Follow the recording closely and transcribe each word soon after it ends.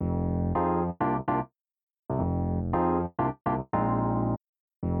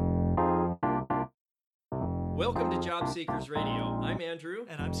Welcome to Job Seekers Radio. I'm Andrew.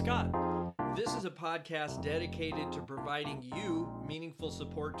 And I'm Scott. This is a podcast dedicated to providing you meaningful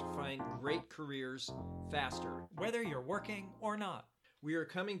support to find great careers faster. Whether you're working or not. We are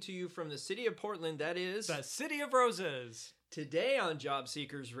coming to you from the city of Portland, that is... the City of Roses. Today on Job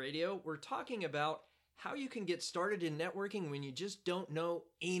Seekers Radio, we're talking about how you can get started in networking when you just don't know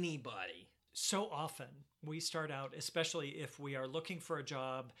anybody. So often we start out, especially if we are looking for a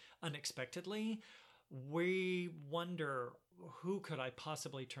job unexpectedly, we wonder, who could I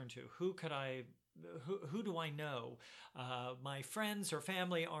possibly turn to? Who do I know? My friends or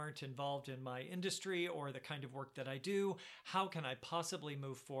family aren't involved in my industry or the kind of work that I do. How can I possibly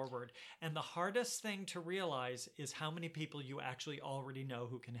move forward? And the hardest thing to realize is how many people you actually already know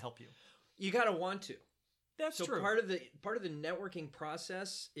who can help you. You got to want to. That's so true. Part of the networking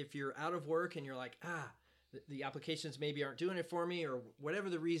process, if you're out of work and you're like, the applications maybe aren't doing it for me, or whatever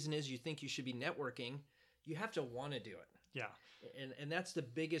the reason is you think you should be networking, you have to want to do it. Yeah. And that's the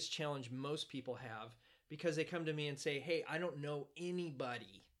biggest challenge most people have, because they come to me and say, hey, I don't know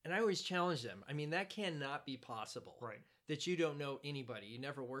anybody. And I always challenge them. I mean, that cannot be possible. Right. That you don't know anybody. You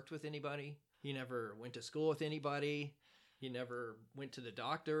never worked with anybody. You never went to school with anybody. You never went to the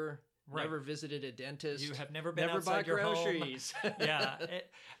doctor. Right. Never visited a dentist. You have never been outside your groceries. home. Yeah.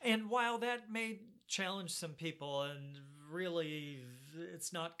 And while that may challenge some people and really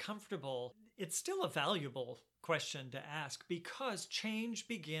it's not comfortable, it's still a valuable question to ask, because change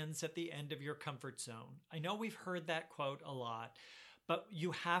begins at the end of your comfort zone. I know we've heard that quote a lot, but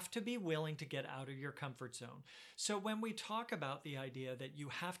you have to be willing to get out of your comfort zone. So when we talk about the idea that you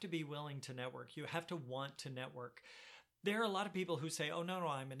have to be willing to network, you have to want to network, there are a lot of people who say, oh, no,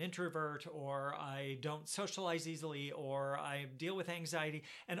 I'm an introvert, or I don't socialize easily, or I deal with anxiety.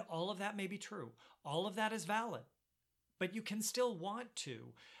 And all of that may be true. All of that is valid. But you can still want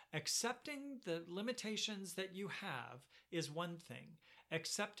to. Accepting the limitations that you have is one thing.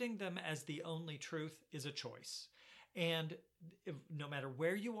 Accepting them as the only truth is a choice. And no matter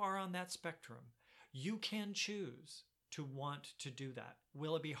where you are on that spectrum, you can choose to want to do that.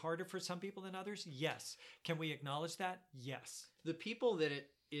 Will it be harder for some people than others? Yes. Can we acknowledge that? Yes. The people that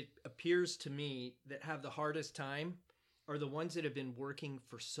it appears to me that have the hardest time are the ones that have been working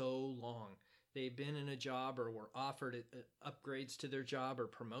for so long. They've been in a job or were offered upgrades to their job or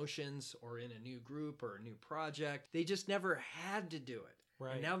promotions or in a new group or a new project. They just never had to do it.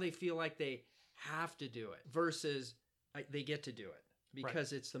 Right. And now they feel like they have to do it versus they get to do it.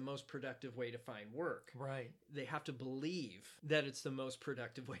 Because it's the most productive way to find work. Right. They have to believe that it's the most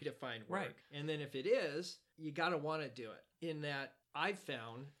productive way to find work. Right. And then if it is, you got to want to do it. In that, I've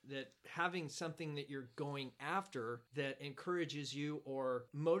found that having something that you're going after that encourages you or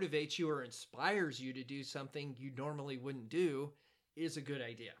motivates you or inspires you to do something you normally wouldn't do is a good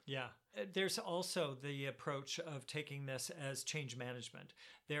idea. Yeah. There's also the approach of taking this as change management.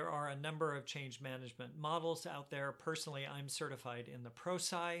 There are a number of change management models out there. Personally, I'm certified in the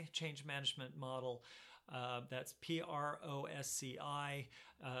ProSci change management model. That's PROSCI.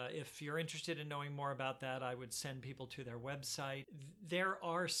 If you're interested in knowing more about that, I would send people to their website. There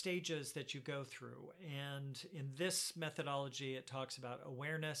are stages that you go through. And in this methodology, it talks about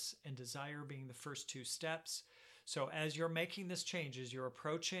awareness and desire being the first two steps. So as you're making this change, as you're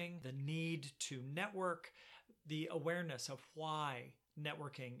approaching the need to network, the awareness of why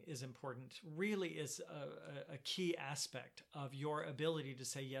networking is important really is a key aspect of your ability to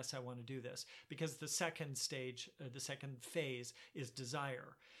say, yes, I want to do this. Because the second stage, the second phase is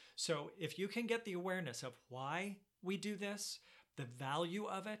desire. So if you can get the awareness of why we do this, the value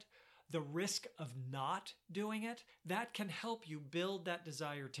of it, the risk of not doing it, that can help you build that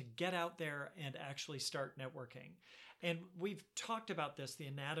desire to get out there and actually start networking. And we've talked about this, the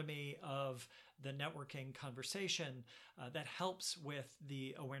anatomy of the networking conversation that helps with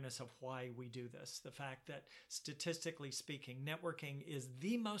the awareness of why we do this. The fact that statistically speaking, networking is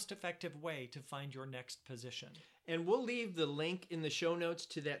the most effective way to find your next position. And we'll leave the link in the show notes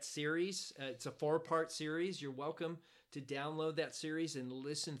to that series. It's a 4-part series. You're welcome to download that series and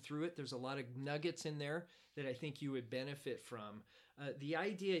listen through it. There's a lot of nuggets in there that I think you would benefit from. The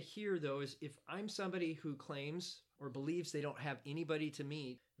idea here, though, is if I'm somebody who claims or believes they don't have anybody to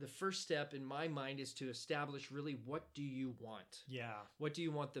meet, the first step in my mind is to establish really what do you want? Yeah. What do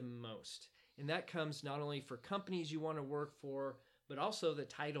you want the most? And that comes not only for companies you want to work for, but also the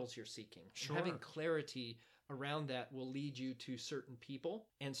titles you're seeking. Sure. Having clarity around that will lead you to certain people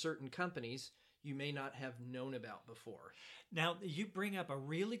and certain companies you may not have known about before. Now, you bring up a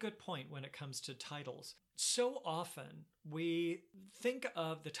really good point when it comes to titles. So often we think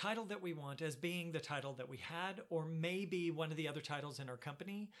of the title that we want as being the title that we had, or maybe one of the other titles in our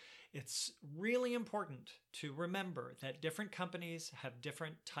company. It's really important to remember that different companies have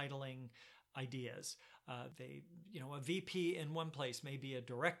different titling ideas. A VP in one place may be a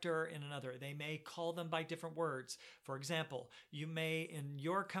director in another. They may call them by different words. For example, you may in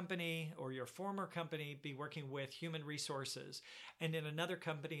your company or your former company be working with human resources, and in another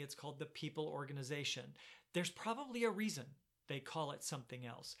company it's called the people organization. There's probably a reason they call it something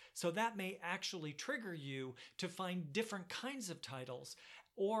else. So that may actually trigger you to find different kinds of titles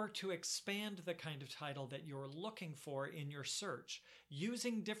or to expand the kind of title that you're looking for in your search.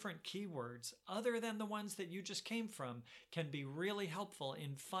 Using different keywords other than the ones that you just came from can be really helpful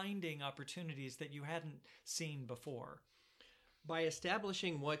in finding opportunities that you hadn't seen before. By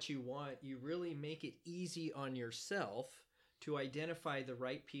establishing what you want, you really make it easy on yourself to identify the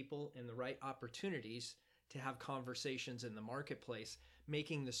right people and the right opportunities to have conversations in the marketplace,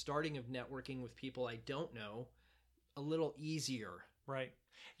 making the starting of networking with people I don't know a little easier. Right.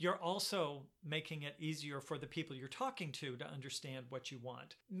 You're also making it easier for the people you're talking to understand what you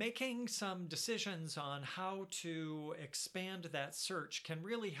want. Making some decisions on how to expand that search can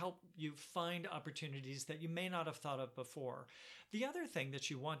really help you find opportunities that you may not have thought of before. The other thing that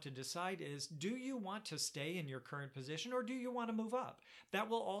you want to decide is, do you want to stay in your current position or do you want to move up? That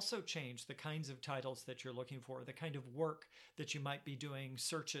will also change the kinds of titles that you're looking for, the kind of work that you might be doing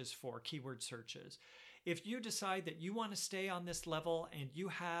searches for, keyword searches. If you decide that you want to stay on this level and you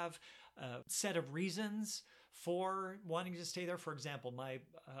have a set of reasons for wanting to stay there, for example, I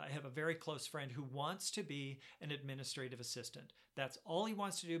have a very close friend who wants to be an administrative assistant. That's all he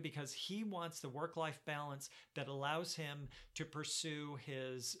wants to do because he wants the work-life balance that allows him to pursue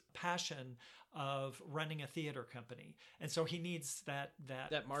his passion of running a theater company. And so he needs that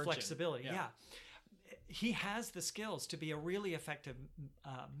margin. Flexibility. Yeah. He has the skills to be a really effective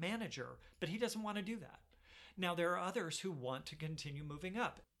manager, but he doesn't want to do that. Now, there are others who want to continue moving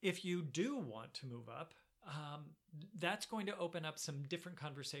up. If you do want to move up, that's going to open up some different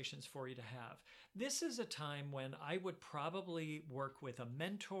conversations for you to have. This is a time when I would probably work with a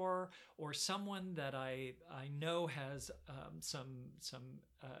mentor or someone that I know has some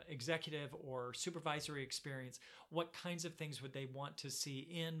executive or supervisory experience. What kinds of things would they want to see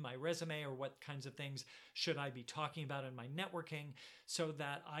in my resume, or what kinds of things should I be talking about in my networking so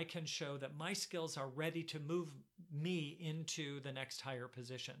that I can show that my skills are ready to move me into the next higher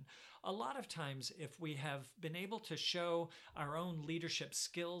position. A lot of times, if we have been able to show our own leadership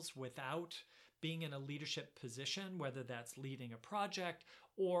skills without being in a leadership position, whether that's leading a project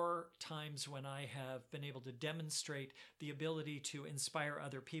or times when I have been able to demonstrate the ability to inspire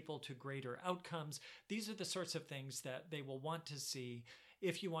other people to greater outcomes, these are the sorts of things that they will want to see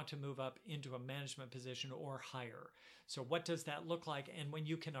if you want to move up into a management position or higher. So what does that look like? And when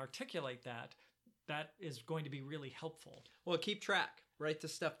you can articulate that, that is going to be really helpful. Well, keep track. Write the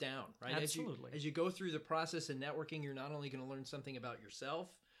stuff down, right? Absolutely. As you go through the process of networking, you're not only going to learn something about yourself,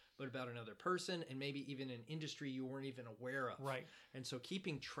 but about another person and maybe even an industry you weren't even aware of. Right. And so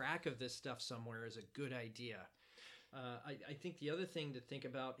keeping track of this stuff somewhere is a good idea. I think the other thing to think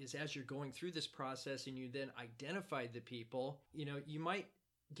about is as you're going through this process and you then identify the people, you might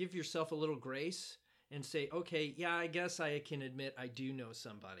give yourself a little grace and say, okay, yeah, I guess I can admit I do know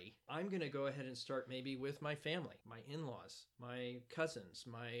somebody. I'm going to go ahead and start maybe with my family, my in-laws, my cousins,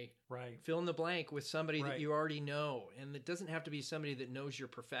 my fill in the blank with somebody that you already know. And it doesn't have to be somebody that knows your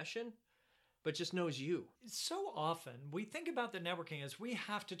profession, but just knows you. So often we think about the networking as we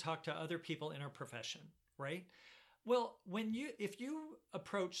have to talk to other people in our profession, right? Well, if you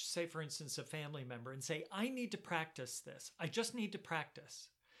approach, say, for instance, a family member and say, I need to practice this, I just need to practice,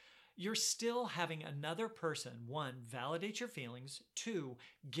 you're still having another person, one, validate your feelings, two,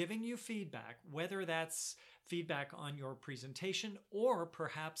 giving you feedback, whether that's feedback on your presentation or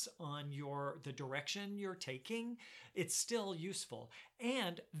perhaps on the direction you're taking. It's still useful.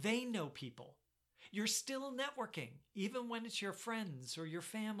 And they know people. You're still networking. Even when it's your friends or your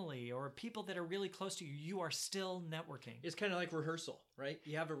family or people that are really close to you, you are still networking. It's kind of like rehearsal, right?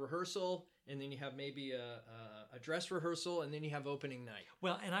 You have a rehearsal and then you have maybe a dress rehearsal and then you have opening night.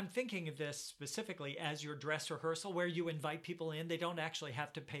 Well, and I'm thinking of this specifically as your dress rehearsal where you invite people in. They don't actually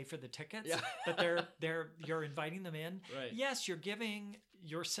have to pay for the tickets, but you're inviting them in. Right. Yes, you're giving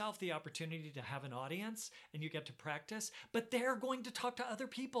yourself the opportunity to have an audience and you get to practice, but they're going to talk to other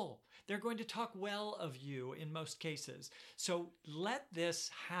people. They're going to talk well of you in most cases. So let this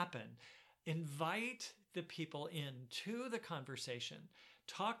happen. Invite the people into the conversation.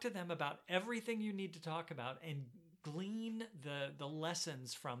 Talk to them about everything you need to talk about and glean the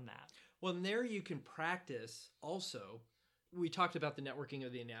lessons from that. Well, and there you can practice also. We talked about the networking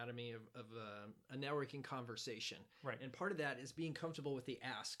of the anatomy of a networking conversation. Right. And part of that is being comfortable with the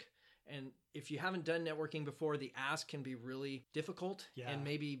ask. And if you haven't done networking before, the ask can be really difficult and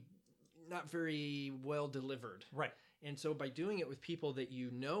maybe not very well delivered. Right. And so by doing it with people that you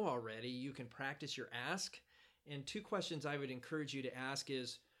know already, you can practice your ask. And 2 questions I would encourage you to ask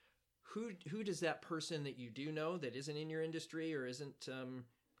is, who does that person that you do know that isn't in your industry or isn't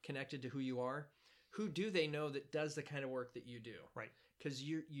connected to who you are, who do they know that does the kind of work that you do? Right. Because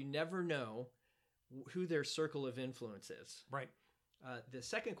you never know who their circle of influence is. Right. The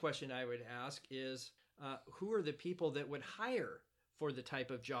second question I would ask is, who are the people that would hire for the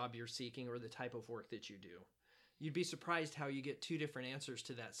type of job you're seeking or the type of work that you do? You'd be surprised how you get 2 different answers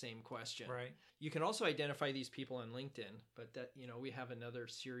to that same question. Right. You can also identify these people on LinkedIn, but that, we have another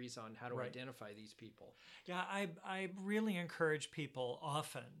series on how to identify these people. Yeah, I really encourage people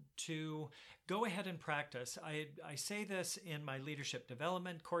often to go ahead and practice. I say this in my leadership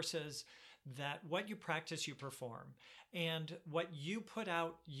development courses, that what you practice, you perform. And what you put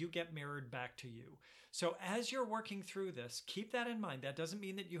out, you get mirrored back to you. So as you're working through this, keep that in mind. That doesn't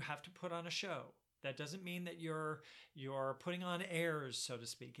mean that you have to put on a show. That doesn't mean that you're putting on airs, so to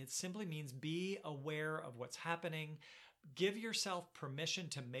speak. It simply means be aware of what's happening. Give yourself permission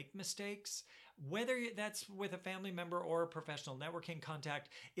to make mistakes. Whether that's with a family member or a professional networking contact,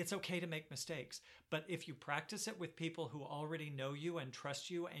 it's okay to make mistakes. But if you practice it with people who already know you and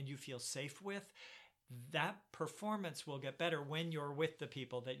trust you and you feel safe with, that performance will get better when you're with the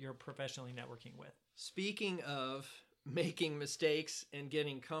people that you're professionally networking with. Speaking of making mistakes and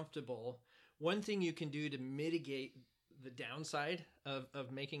getting comfortable, one thing you can do to mitigate the downside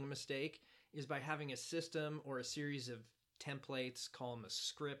of making a mistake is by having a system or a series of templates, call them a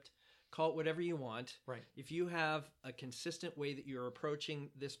script, call it whatever you want. Right. If you have a consistent way that you're approaching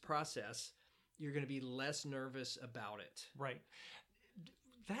this process, you're going to be less nervous about it. Right.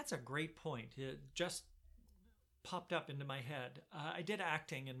 That's a great point. It just popped up into my head. I did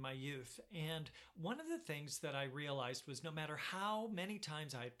acting in my youth, and one of the things that I realized was no matter how many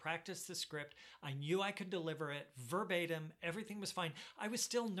times I had practiced the script, I knew I could deliver it verbatim, everything was fine, I was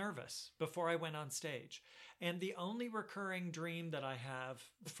still nervous before I went on stage. And the only recurring dream that I have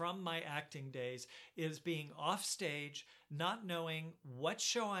from my acting days is being off stage, not knowing what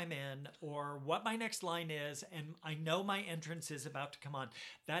show I'm in or what my next line is, and I know my entrance is about to come on.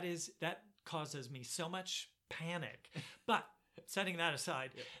 That causes me so much panic. But setting that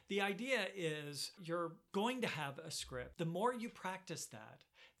aside, the idea is you're going to have a script. The more you practice that,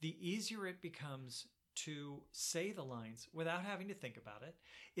 the easier it becomes to say the lines without having to think about it.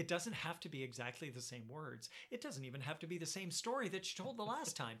 It doesn't have to be exactly the same words. It doesn't even have to be the same story that you told the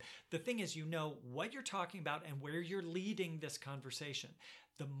last time. The thing is, you know what you're talking about and where you're leading this conversation.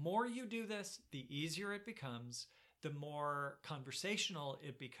 The more you do this, the easier it becomes, the more conversational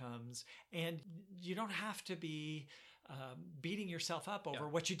it becomes, and you don't have to be beating yourself up over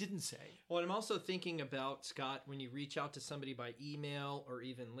what you didn't say. Well, I'm also thinking about, Scott, when you reach out to somebody by email or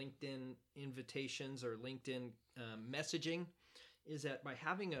even LinkedIn invitations or LinkedIn messaging, is that by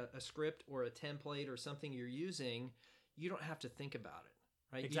having a script or a template or something you're using, you don't have to think about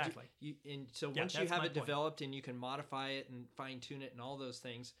it. Right? Exactly. And so once you have it developed and you can modify it and fine tune it and all those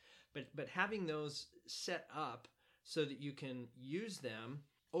things, but having those set up so that you can use them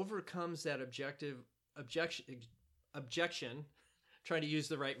overcomes that objection, trying to use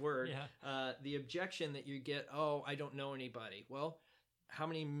the right word, the objection that you get, I don't know anybody. Well, how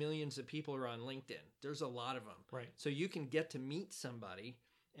many millions of people are on LinkedIn? There's a lot of them. Right. So you can get to meet somebody,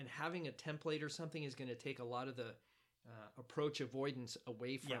 and having a template or something is going to take a lot of the approach avoidance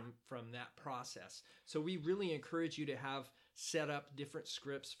away from that process. So we really encourage you to have set up different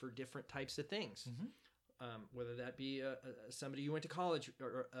scripts for different types of things. Mm-hmm. Whether that be somebody you went to college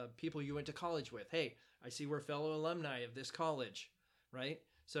or people you went to college with. Hey, I see we're fellow alumni of this college, right?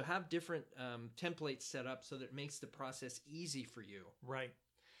 So have different templates set up so that it makes the process easy for you. Right.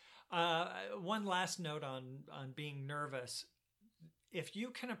 One last note on being nervous. If you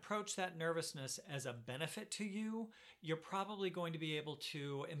can approach that nervousness as a benefit to you, you're probably going to be able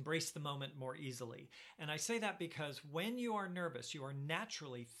to embrace the moment more easily. And I say that because when you are nervous, you are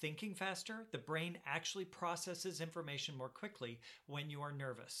naturally thinking faster. The brain actually processes information more quickly when you are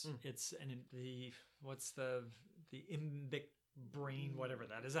nervous. It's the limbic brain, whatever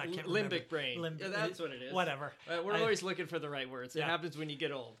that is. I can't remember. Limbic brain. That's what it is. Whatever. We're always looking for the right words. It happens when you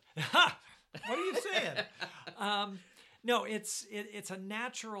get old. What are you saying? No, it's a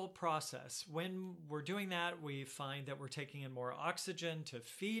natural process. When we're doing that, we find that we're taking in more oxygen to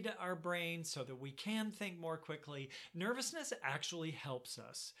feed our brain so that we can think more quickly. Nervousness actually helps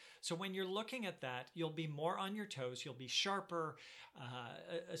us. So when you're looking at that, you'll be more on your toes. You'll be sharper,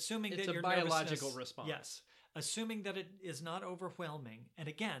 assuming It's that a your biological nervousness- response. Yes, assuming that it is not overwhelming. And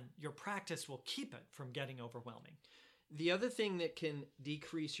again, your practice will keep it from getting overwhelming. The other thing that can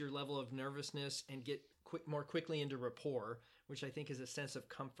decrease your level of nervousness and get more quickly into rapport, which I think is a sense of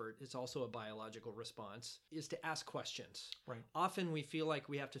comfort, it's also a biological response, is to ask questions. Right. Often we feel like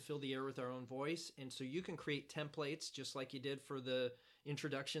we have to fill the air with our own voice, and so you can create templates just like you did for the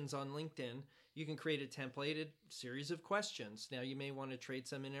introductions on LinkedIn. You can create a templated series of questions. Now you may want to trade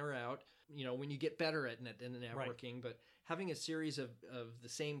some in or out, when you get better at networking, right. But having a series of the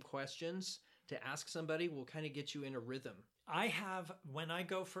same questions to ask somebody will kind of get you in a rhythm. When I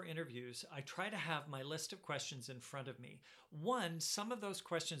go for interviews, I try to have my list of questions in front of me. One, some of those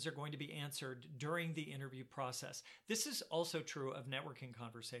questions are going to be answered during the interview process. This is also true of networking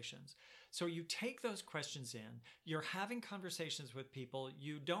conversations. So you take those questions in, you're having conversations with people.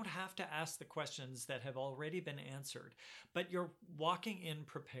 You don't have to ask the questions that have already been answered, but you're walking in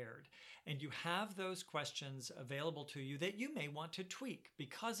prepared. And you have those questions available to you that you may want to tweak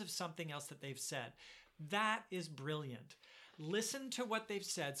because of something else that they've said. That is brilliant. Listen to what they've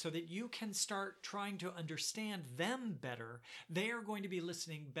said so that you can start trying to understand them better. They are going to be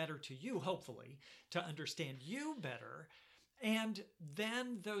listening better to you, hopefully, to understand you better. And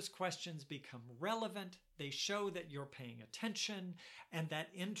then those questions become relevant. They show that you're paying attention, and that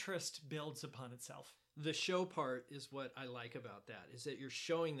interest builds upon itself. The show part is what I like about that, is that you're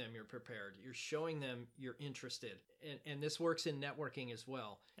showing them you're prepared. You're showing them you're interested. And this works in networking as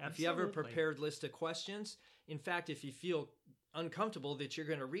well. Absolutely. If you have a prepared list of questions, in fact, if you feel uncomfortable that you're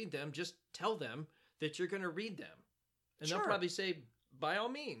going to read them, just tell them that you're going to read them. And Sure. They'll probably say, by all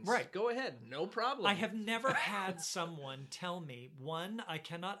means, right. Go ahead, no problem. I have never had someone tell me, one, I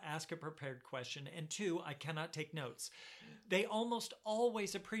cannot ask a prepared question, and two, I cannot take notes. They almost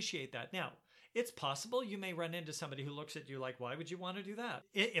always appreciate that. Now, it's possible you may run into somebody who looks at you like, why would you want to do that?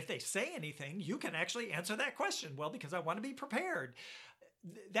 If they say anything, you can actually answer that question. Well, because I want to be prepared.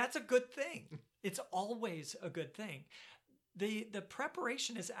 That's a good thing. It's always a good thing. The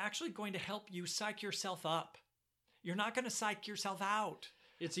preparation is actually going to help you psych yourself up. You're not going to psych yourself out.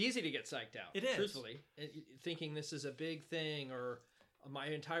 It's easy to get psyched out. It is. Truthfully. Thinking this is a big thing, or my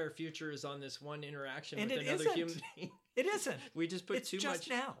entire future is on this one interaction with another human being. It isn't. We just put it's too just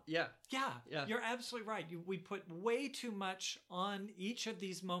much. now. Yeah. You're absolutely right. We put way too much on each of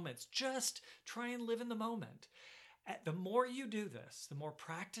these moments. Just try and live in the moment. The more you do this, the more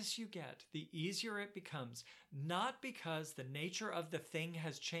practice you get, the easier it becomes. Not because the nature of the thing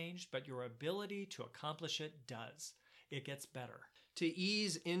has changed, but your ability to accomplish it does. It gets better. To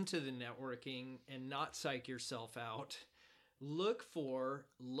ease into the networking and not psych yourself out, look for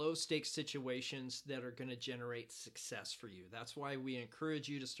low-stakes situations that are going to generate success for you. That's why we encourage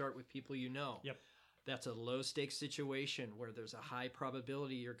you to start with people you know. Yep. That's a low-stakes situation where there's a high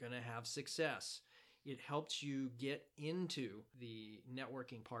probability you're going to have success. It helps you get into the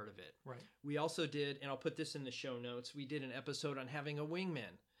networking part of it. Right. We also did, and I'll put this in the show notes, we did an episode on having a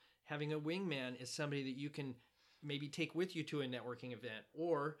wingman. Having a wingman is somebody that you can maybe take with you to a networking event,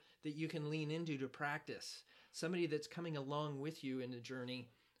 or that you can lean into to practice. Somebody that's coming along with you in the journey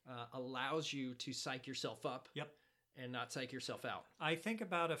allows you to psych yourself up. Yep. And not psych yourself out. I think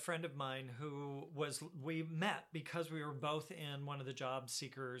about a friend of mine we met because we were both in one of the job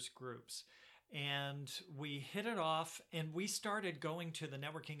seekers groups. And we hit it off, and we started going to the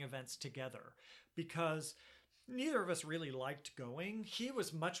networking events together because neither of us really liked going. He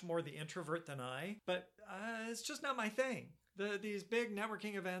was much more the introvert than I, but it's just not my thing. These big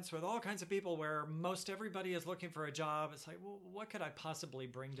networking events with all kinds of people where most everybody is looking for a job. It's like, well, what could I possibly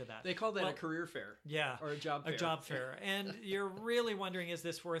bring to that? They call that a career fair. Yeah. Or a job fair. A job fair. And you're really wondering, is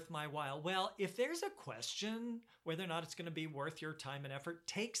this worth my while? Well, if there's a question whether or not it's going to be worth your time and effort,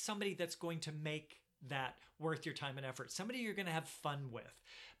 take somebody that's going to make that worth your time and effort. Somebody you're going to have fun with.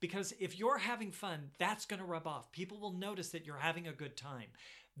 Because if you're having fun, that's going to rub off. People will notice that you're having a good time.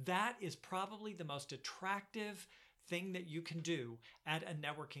 That is probably the most attractive thing that you can do at a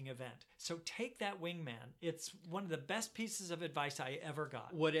networking event. So take that wingman. It's one of the best pieces of advice I ever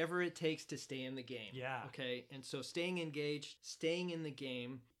got. Whatever it takes to stay in the game. Yeah. Okay. And so staying engaged, staying in the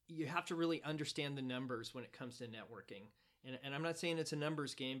game, you have to really understand the numbers when it comes to networking. And I'm not saying it's a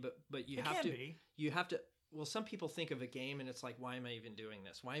numbers game, but you have to, well, some people think of a game and it's like, why am I even doing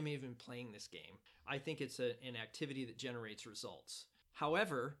this? Why am I even playing this game? I think it's an activity that generates results.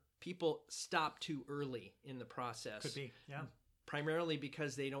 However, people stop too early in the process. Could be, yeah. Primarily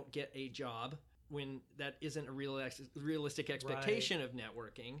because they don't get a job when that isn't a realistic expectation of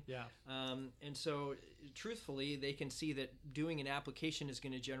networking. Yeah. And so truthfully, they can see that doing an application is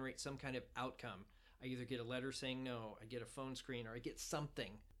going to generate some kind of outcome. I either get a letter saying no, I get a phone screen, or I get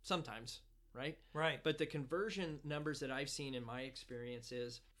something sometimes, right? Right. But the conversion numbers that I've seen in my experience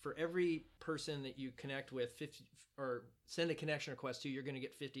is for every person that you connect with 50 or send a connection request to, you're going to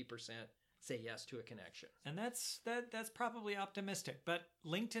get 50% say yes to a connection. And that's probably optimistic, but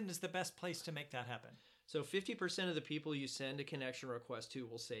LinkedIn is the best place to make that happen. So 50% of the people you send a connection request to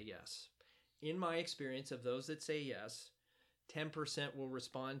will say yes. In my experience, of those that say yes, 10% will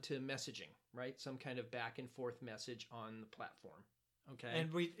respond to messaging, right? Some kind of back and forth message on the platform. Okay.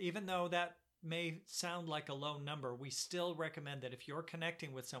 And we, even though that may sound like a low number, we still recommend that if you're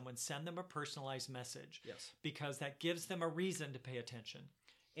connecting with someone, send them a personalized message. Yes. Because that gives them a reason to pay attention.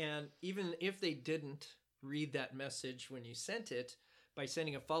 And even if they didn't read that message when you sent it, by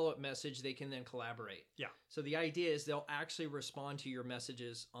sending a follow-up message, they can then collaborate. Yeah. So the idea is they'll actually respond to your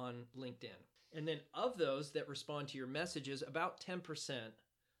messages on LinkedIn. And then of those that respond to your messages, about 10%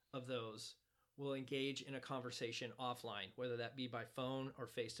 of those will engage in a conversation offline, whether that be by phone or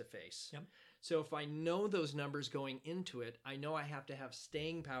face-to-face. Yep. So if I know those numbers going into it, I know I have to have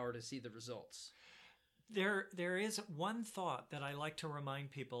staying power to see the results. There is one thought that I like to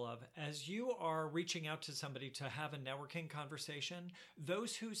remind people of. As you are reaching out to somebody to have a networking conversation,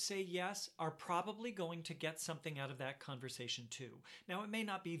 those who say yes are probably going to get something out of that conversation too. Now, it may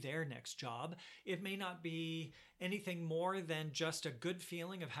not be their next job. It may not be anything more than just a good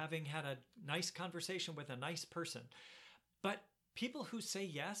feeling of having had a nice conversation with a nice person. But people who say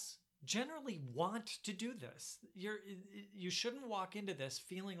yes generally want to do this. You shouldn't walk into this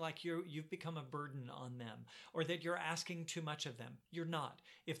feeling like you've become a burden on them or that you're asking too much of them. You're not.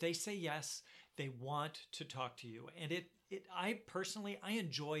 If they say yes, they want to talk to you. And I personally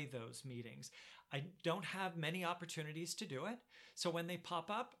enjoy those meetings. I don't have many opportunities to do it. So when they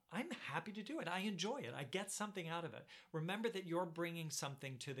pop up, I'm happy to do it. I enjoy it. I get something out of it. Remember that you're bringing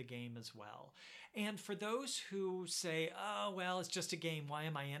something to the game as well. And for those who say, oh, well, it's just a game. Why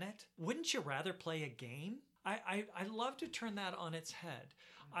am I in it? Wouldn't you rather play a game? I love to turn that on its head.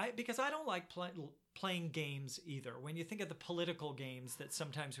 Because I don't like playing games either. When you think of the political games that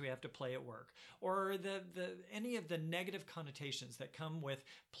sometimes we have to play at work, or any of the negative connotations that come with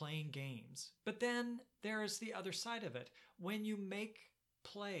playing games. But then there's the other side of it. When you make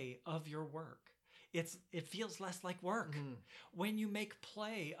play of your work, it feels less like work. Mm-hmm. When you make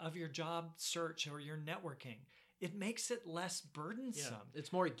play of your job search or your networking, it makes it less burdensome. Yeah.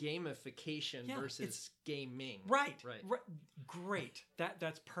 It's more gamification versus gaming. Right. Great.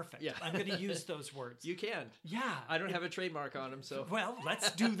 That's perfect. Yeah. I'm going to use those words. You can. Yeah. I don't have a trademark on them, so. Well, let's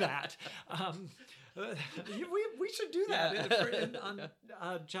do that. We should do that on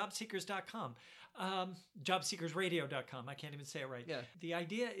jobseekers.com. Jobseekersradio.com. I can't even say it right. Yeah. The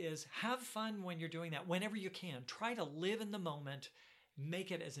idea is have fun when you're doing that, whenever you can. Try to live in the moment.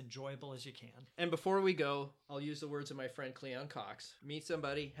 Make it as enjoyable as you can. And before we go, I'll use the words of my friend Cleon Cox. Meet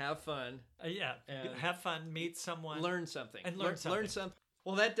somebody, have fun. Have fun, meet someone. Learn something. And learn something.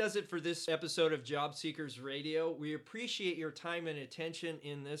 Well, that does it for this episode of Job Seekers Radio. We appreciate your time and attention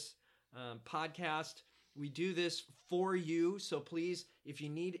in this podcast. We do this for you. So please, if you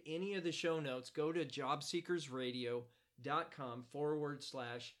need any of the show notes, go to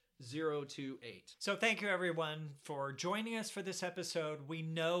jobseekersradio.com/028. So thank you everyone for joining us for this episode. We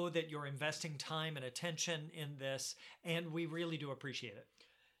know that you're investing time and attention in this, and we really do appreciate it.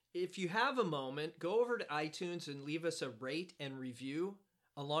 If you have a moment, go over to iTunes and leave us a rate and review,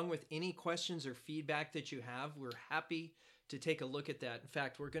 along with any questions or feedback that you have. We're happy to take a look at that. In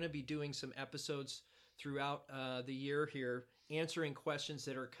fact, we're going to be doing some episodes throughout the year here, answering questions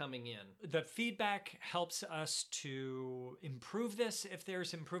that are coming in. The feedback helps us to improve this. If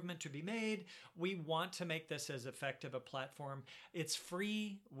there's improvement to be made, we want to make this as effective a platform. It's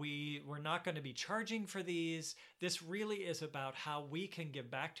free. We're not going to be charging for these. This really is about how we can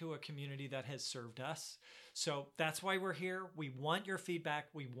give back to a community that has served us. So that's why we're here. We want your feedback.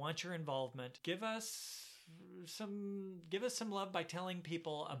 We want your involvement. Give us some love by telling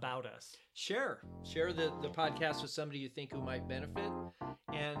people about us. Share the podcast with somebody you think who might benefit,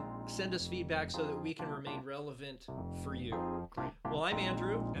 and send us feedback so that we can remain relevant for you. Great. Well, I'm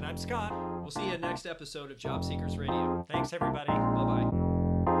Andrew. And I'm Scott. We'll see you next episode of Job Seekers Radio. Thanks, everybody. Bye-bye.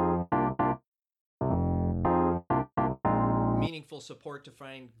 Meaningful support to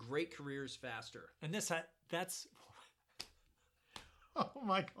find great careers faster. And that's... Oh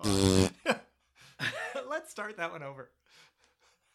my God. Let's start that one over.